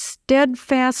 It's the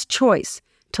steadfast choice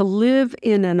to live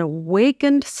in an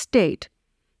awakened state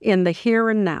in the here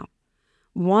and now,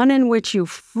 one in which you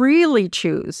freely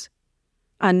choose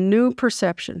a new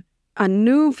perception, a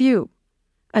new view,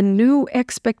 a new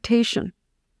expectation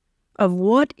of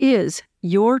what is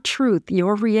your truth,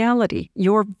 your reality,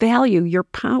 your value, your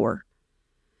power,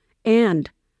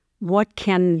 and what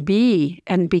can be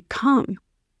and become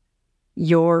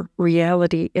your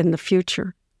reality in the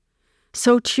future.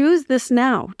 So choose this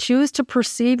now. Choose to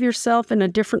perceive yourself in a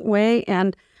different way,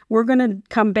 and we're going to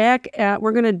come back.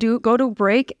 We're going to go to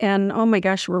break, and oh my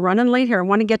gosh, we're running late here. I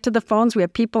want to get to the phones. We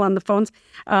have people on the phones,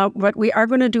 but we are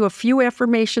going to do a few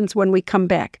affirmations when we come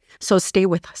back. So stay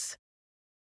with us.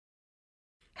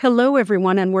 Hello,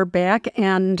 everyone, and we're back,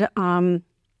 and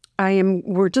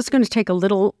we're just going to take a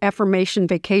little affirmation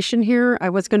vacation here. I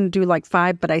was going to do like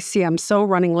 5, but I see I'm so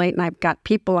running late, and I've got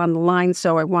people on the line,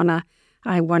 so I want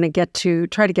to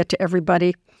try to get to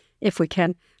everybody if we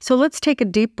can. So let's take a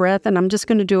deep breath, and I'm just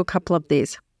going to do a couple of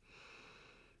these.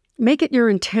 Make it your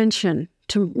intention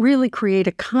to really create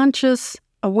a conscious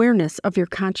awareness of your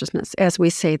consciousness as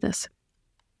we say this.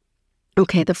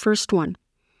 Okay, the first one.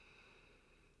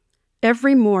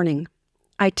 Every morning,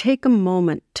 I take a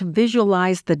moment to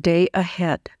visualize the day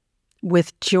ahead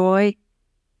with joy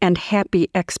and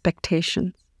happy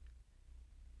expectations.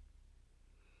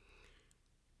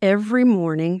 Every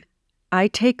morning, I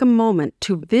take a moment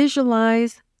to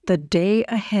visualize the day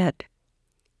ahead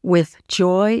with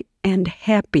joy and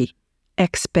happy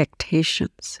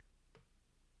expectations.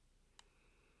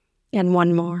 And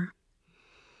one more.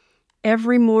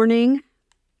 Every morning,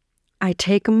 I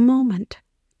take a moment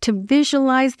to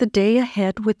visualize the day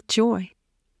ahead with joy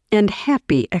and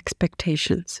happy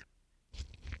expectations.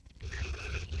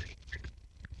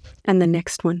 And the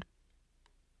next one.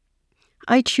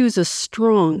 I choose a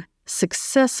strong,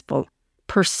 successful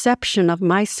perception of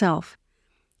myself.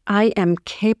 I am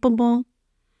capable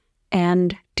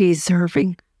and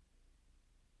deserving.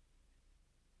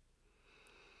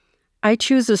 I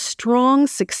choose a strong,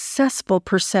 successful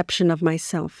perception of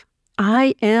myself.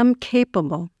 I am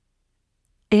capable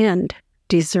and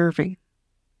deserving.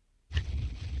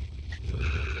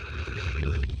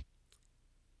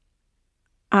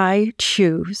 I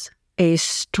choose a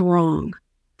strong,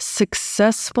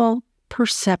 successful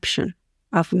perception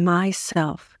of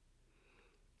myself.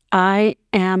 I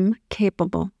am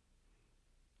capable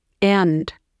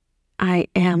and I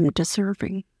am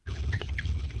deserving.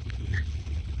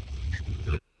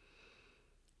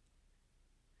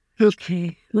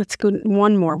 Okay, let's go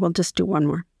one more. We'll just do one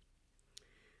more.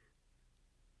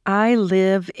 I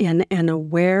live in an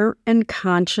aware and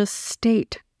conscious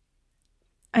state.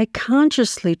 I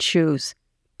consciously choose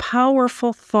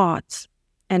powerful thoughts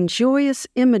and joyous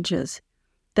images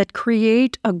that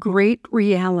create a great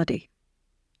reality.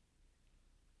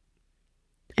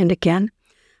 And again,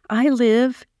 I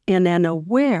live in an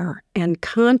aware and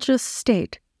conscious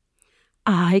state.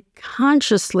 I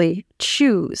consciously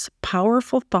choose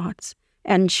powerful thoughts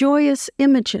and joyous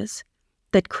images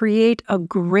that create a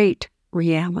great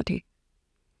reality.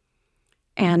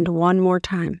 And one more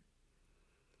time.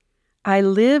 I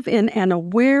live in an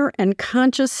aware and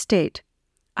conscious state.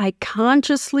 I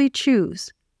consciously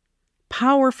choose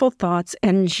powerful thoughts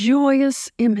and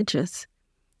joyous images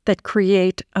that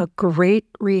create a great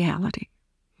reality.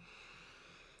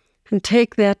 And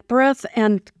take that breath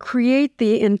and create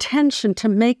the intention to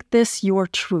make this your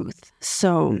truth.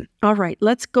 So, all right,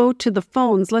 let's go to the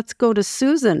phones. Let's go to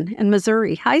Susan in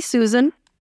Missouri. Hi, Susan.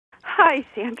 Hi,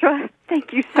 Sandra.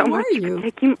 Thank you so much for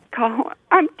taking the call.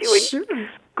 I'm doing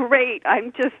great.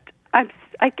 I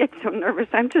get so nervous.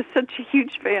 I'm just such a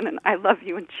huge fan, and I love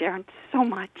you and Sharon so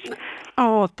much.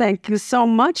 Oh, thank you so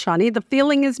much, honey. The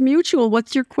feeling is mutual.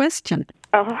 What's your question?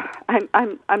 Oh,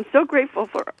 I'm so grateful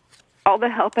for all the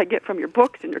help I get from your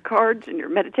books and your cards and your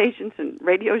meditations and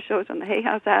radio shows on the Hay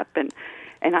House app, and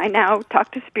I now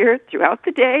talk to spirit throughout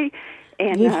the day.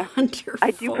 And wonderful.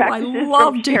 I do practices I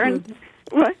love from to Sharon. hear that.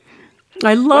 What?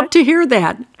 I love to hear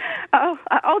that. Oh,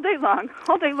 all day long,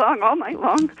 all night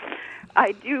long.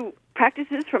 I do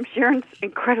practices from Sharon's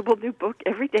incredible new book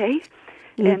every day.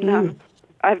 Mm-hmm. And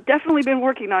I've definitely been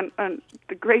working on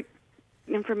the great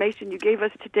information you gave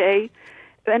us today.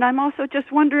 And I'm also just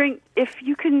wondering if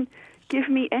you can give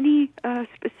me any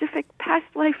specific past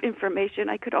life information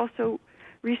I could also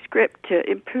rescript to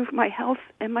improve my health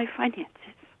and my finances.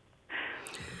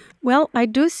 Well, I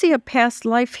do see a past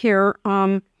life here.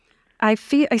 I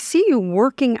see you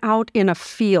working out in a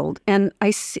field, and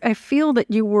I feel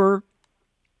that you were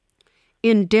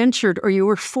indentured or you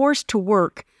were forced to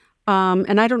work.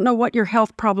 And I don't know what your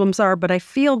health problems are, but I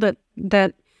feel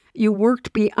that you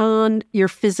worked beyond your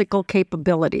physical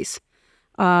capabilities.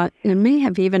 It may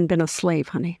have even been a slave,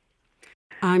 honey.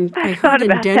 I heard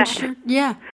indentured.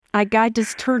 Yeah, I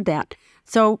just heard that.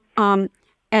 So,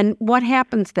 and what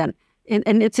happens then?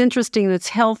 And it's interesting. It's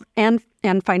health and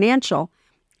financial.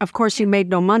 Of course, you made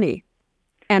no money,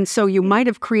 and so you might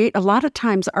have created. A lot of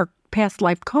times, our past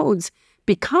life codes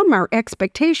become our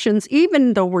expectations,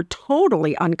 even though we're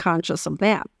totally unconscious of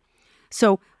that.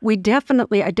 So I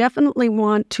definitely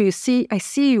want to see. I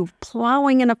see you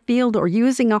plowing in a field or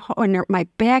using a hoe, and my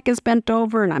back is bent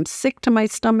over, and I'm sick to my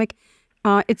stomach.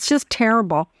 It's just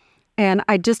terrible, and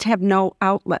I just have no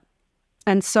outlet.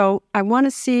 And so I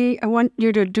want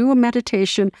you to do a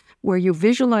meditation where you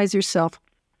visualize yourself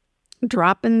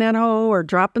dropping that hoe or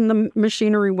dropping the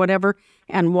machinery, whatever,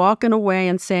 and walking away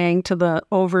and saying to the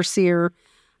overseer,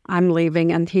 I'm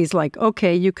leaving. And he's like,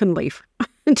 okay, you can leave.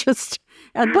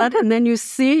 And then you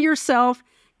see yourself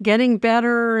getting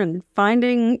better and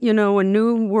finding, a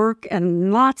new work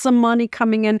and lots of money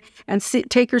coming in, and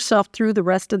take yourself through the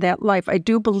rest of that life. I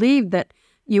do believe that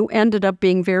you ended up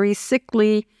being very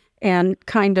sickly and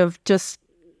kind of just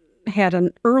had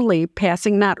an early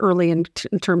passing, not early in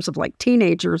terms of like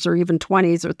teenagers or even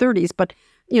 20s or 30s, but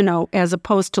as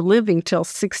opposed to living till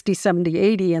 60, 70,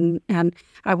 80. And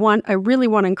I really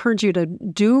want to encourage you to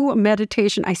do a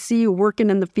meditation. I see you working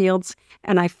in the fields,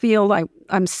 and I feel like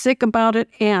I'm sick about it,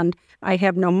 and I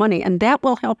have no money. And that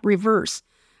will help reverse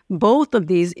both of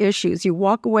these issues. You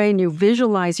walk away and you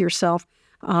visualize yourself,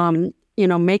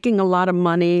 making a lot of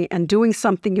money and doing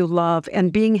something you love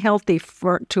and being healthy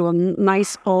to a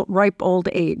nice, ripe old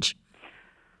age.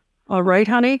 All right,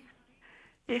 honey?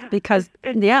 Yeah. Because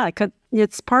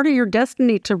it's part of your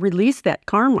destiny to release that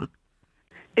karma.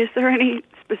 Is there any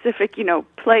specific,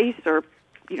 place or,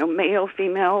 male,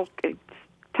 female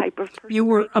type of person? You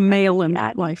were a male in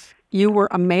that life. You were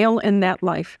a male in that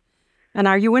life. And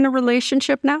are you in a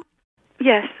relationship now?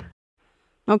 Yes.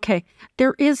 Okay.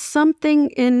 There is something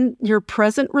in your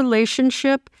present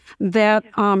relationship that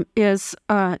is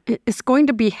going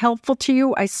to be helpful to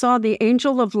you. I saw the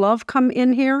angel of love come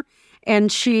in here,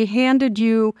 and she handed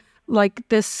you like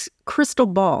this crystal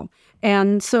ball.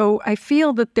 And so I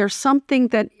feel that there's something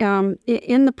that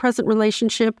in the present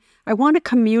relationship, I want to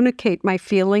communicate my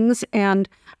feelings and,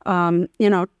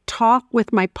 talk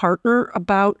with my partner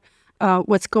about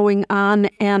what's going on.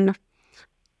 And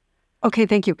okay,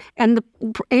 thank you. And the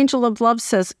angel of love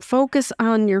says, focus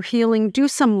on your healing. Do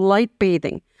some light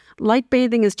bathing. Light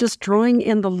bathing is just drawing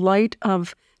in the light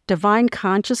of divine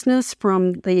consciousness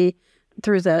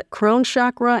through the crown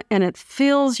chakra, and it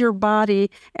fills your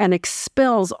body and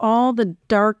expels all the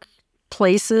dark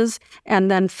places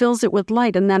and then fills it with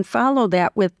light. And then follow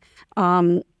that with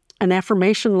an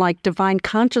affirmation like divine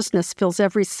consciousness fills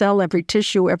every cell, every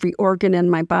tissue, every organ in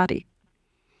my body.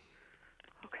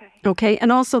 Okay,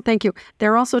 and also, thank you.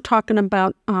 They're also talking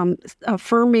about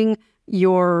affirming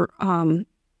your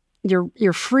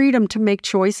freedom to make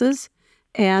choices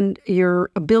and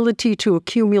your ability to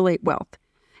accumulate wealth.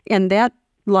 In that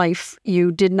life,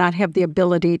 you did not have the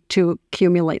ability to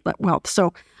accumulate that wealth.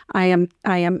 So I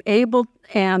am able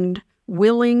and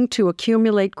willing to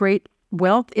accumulate great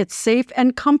wealth. It's safe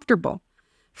and comfortable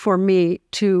for me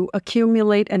to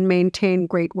accumulate and maintain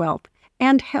great wealth.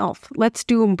 And health. Let's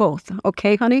do them both.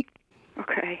 Okay, honey?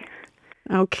 Okay.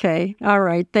 Okay. All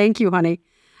right. Thank you, honey.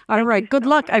 All right. Good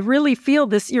luck. I really feel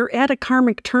this. You're at a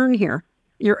karmic turn here.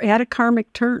 You're at a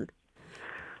karmic turn.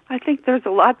 I think there's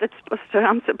a lot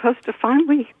I'm supposed to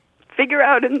finally figure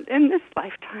out in this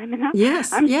lifetime. And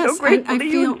I'm so grateful to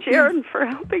you and Sharon for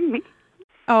helping me.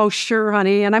 Oh, sure,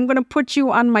 honey. And I'm going to put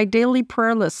you on my daily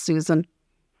prayer list, Susan.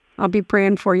 I'll be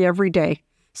praying for you every day.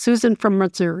 Susan from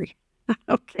Missouri.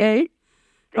 Okay.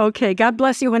 Okay, God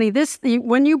bless you, honey.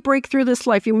 When you break through this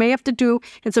life, you may have to do,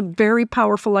 it's a very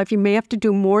powerful life, you may have to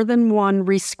do more than one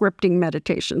rescripting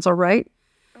meditations, all right?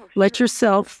 Oh, sure. Let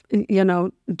yourself,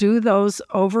 do those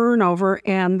over and over,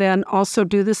 and then also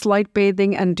do this light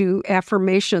bathing and do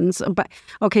affirmations.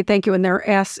 Okay, thank you. And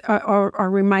they're are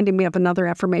reminding me of another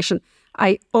affirmation.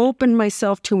 I open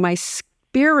myself to my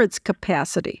spirit's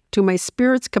capacity,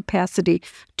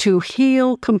 to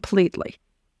heal completely,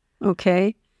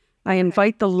 okay? I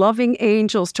invite the loving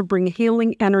angels to bring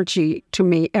healing energy to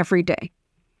me every day.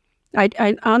 I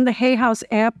on the Hay House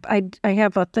app, I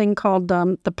have a thing called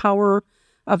the Power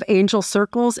of Angel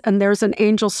Circles, and there's an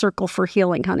angel circle for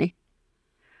healing, honey.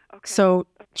 Okay. So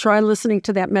try listening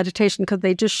to that meditation, because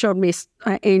they just showed me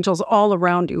angels all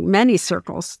around you, many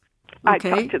circles.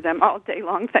 Okay? I talk to them all day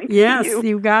long, thank you. Yes,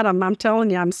 you got them. I'm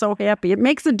telling you, I'm so happy. It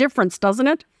makes a difference, doesn't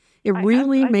it? It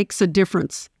really makes a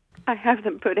difference. I have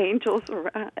them put angels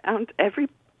around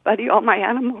everybody, all my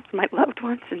animals, my loved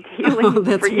ones, and healing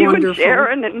for you wonderful. And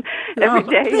Sharon, and every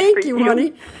day. Thank you,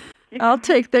 honey. I'll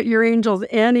take your angels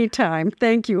anytime.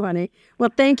 Thank you, honey. Well,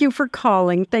 thank you for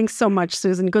calling. Thanks so much,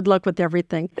 Susan. Good luck with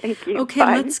everything. Thank you. Okay,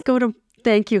 Bye. Let's go to,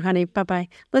 thank you, honey. Bye-bye.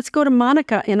 Let's go to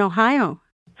Monica in Ohio.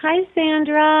 Hi,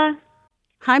 Sandra.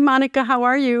 Hi, Monica. How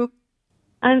are you?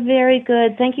 I'm very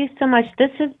good. Thank you so much.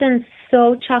 This has been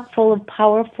so chock full of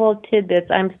powerful tidbits.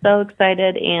 I'm so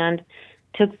excited and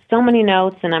took so many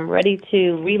notes, and I'm ready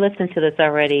to re-listen to this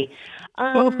already.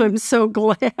 I'm so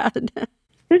glad.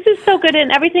 This is so good,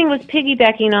 and everything was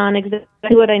piggybacking on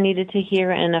exactly what I needed to hear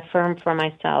and affirm for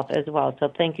myself as well.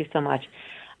 So thank you so much.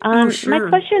 Sure. My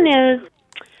question is,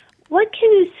 what can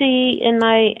you see in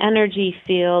my energy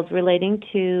field relating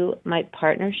to my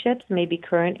partnerships, maybe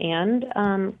current and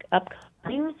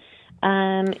upcoming?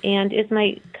 And is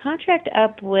my contract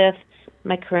up with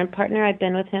my current partner? I've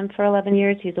been with him for 11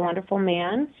 years. He's a wonderful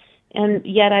man. And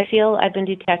yet I feel I've been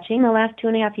detaching the last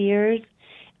 2.5 years,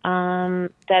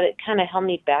 that it kind of held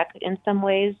me back in some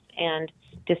ways and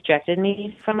distracted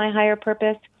me from my higher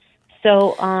purpose.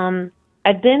 So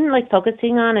I've been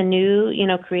focusing on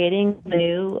creating a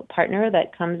new partner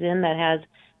that comes in that has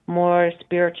more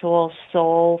spiritual,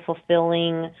 soul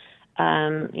fulfilling,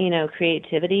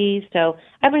 creativity. So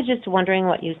I was just wondering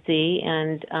what you see,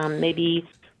 and maybe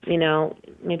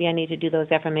I need to do those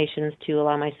affirmations to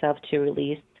allow myself to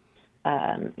release.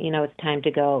 It's time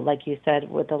to go, like you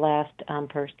said, with the last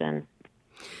person.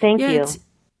 Thank you.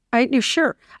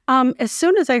 Sure. As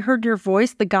soon as I heard your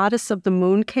voice, the goddess of the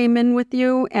moon came in with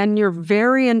you, and you're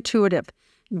very intuitive,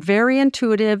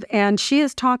 and she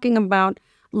is talking about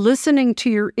listening to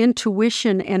your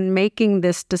intuition and making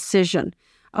this decision.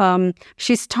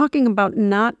 She's talking about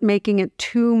not making it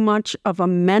too much of a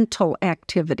mental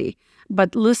activity,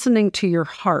 but listening to your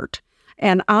heart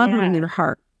and honoring your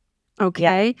heart.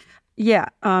 Okay? Yeah.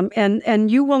 And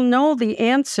you will know the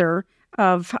answer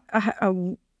of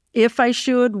if I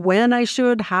should, when I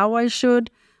should, how I should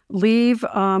leave.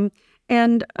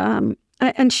 And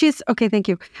she's, okay, thank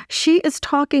you. She is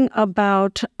talking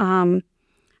about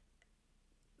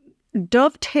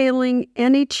dovetailing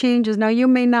any changes. Now, you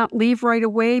may not leave right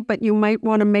away, but you might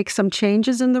want to make some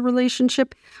changes in the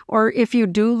relationship. Or if you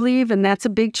do leave, and that's a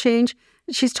big change,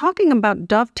 she's talking about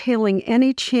dovetailing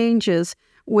any changes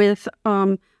with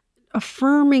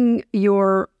affirming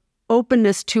your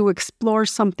openness to explore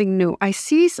something new. I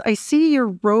see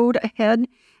your road ahead,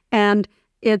 and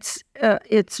it's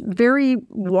very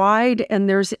wide,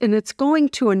 and it's going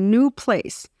to a new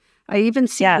place. I even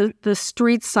see the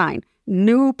street sign,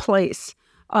 new place.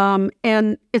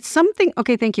 And it's something,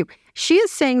 okay, thank you. She is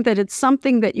saying that it's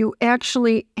something that you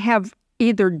actually have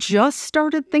either just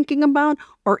started thinking about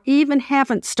or even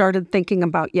haven't started thinking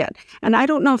about yet. And I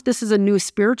don't know if this is a new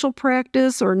spiritual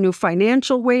practice or a new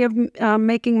financial way of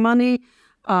making money,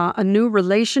 a new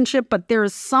relationship, but there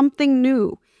is something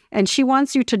new. And she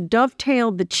wants you to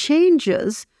dovetail the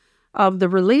changes of the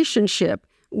relationship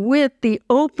with the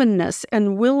openness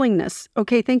and willingness.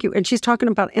 Okay, thank you. And she's talking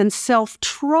about and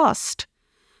self-trust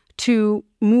to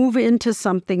move into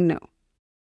something new.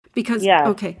 Because,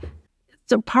 okay,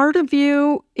 so part of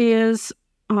you is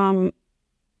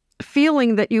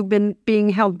feeling that you've been being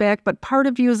held back, but part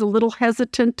of you is a little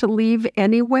hesitant to leave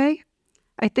anyway.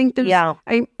 I think there's,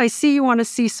 I see you on a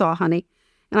seesaw, honey,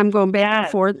 and I'm going back and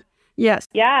forth. Yes.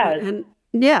 And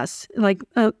yes, like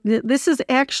this is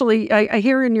actually, I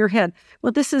hear in your head,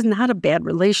 well, this is not a bad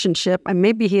relationship.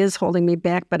 Maybe he is holding me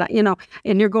back, but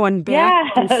and you're going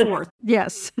back and forth.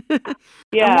 Yes. I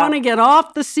want to get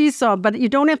off the seesaw, but you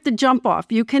don't have to jump off.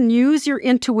 You can use your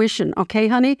intuition. Okay,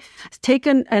 honey?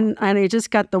 And I just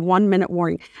got the 1 minute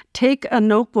warning. Take a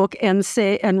notebook and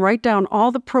write down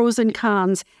all the pros and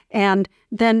cons, and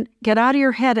then get out of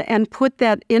your head and put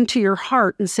that into your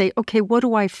heart and say, okay, what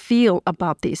do I feel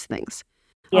about these things?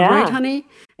 All right, honey?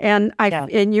 And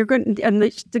and you're going, and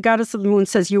the goddess of the moon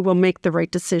says you will make the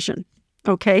right decision.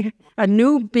 Okay?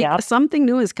 Something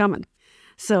new is coming.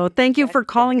 So thank you for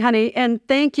calling, honey. And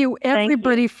thank you,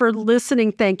 everybody, for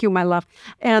listening. Thank you, my love.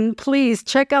 And please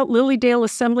check out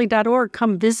lilydaleassembly.org.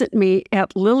 Come visit me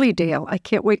at Lilydale. I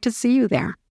can't wait to see you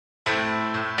there.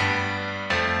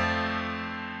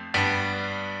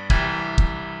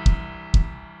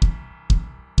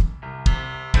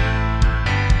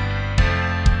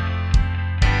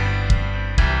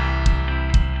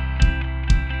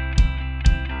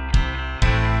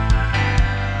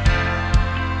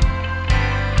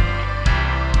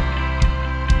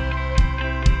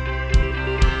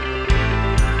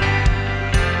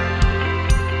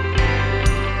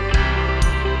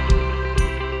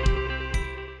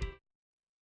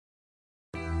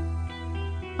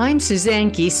 I'm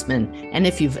Suzanne Giesman, and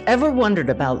if you've ever wondered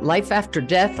about life after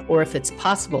death or if it's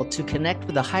possible to connect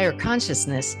with a higher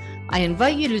consciousness, I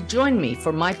invite you to join me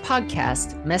for my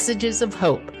podcast, Messages of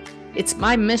Hope. It's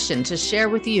my mission to share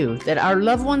with you that our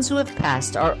loved ones who have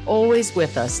passed are always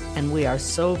with us, and we are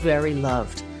so very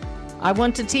loved. I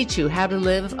want to teach you how to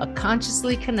live a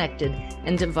consciously connected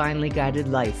and divinely guided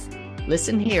life.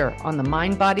 Listen here on the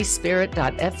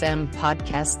mindbodyspirit.fm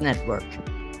podcast network.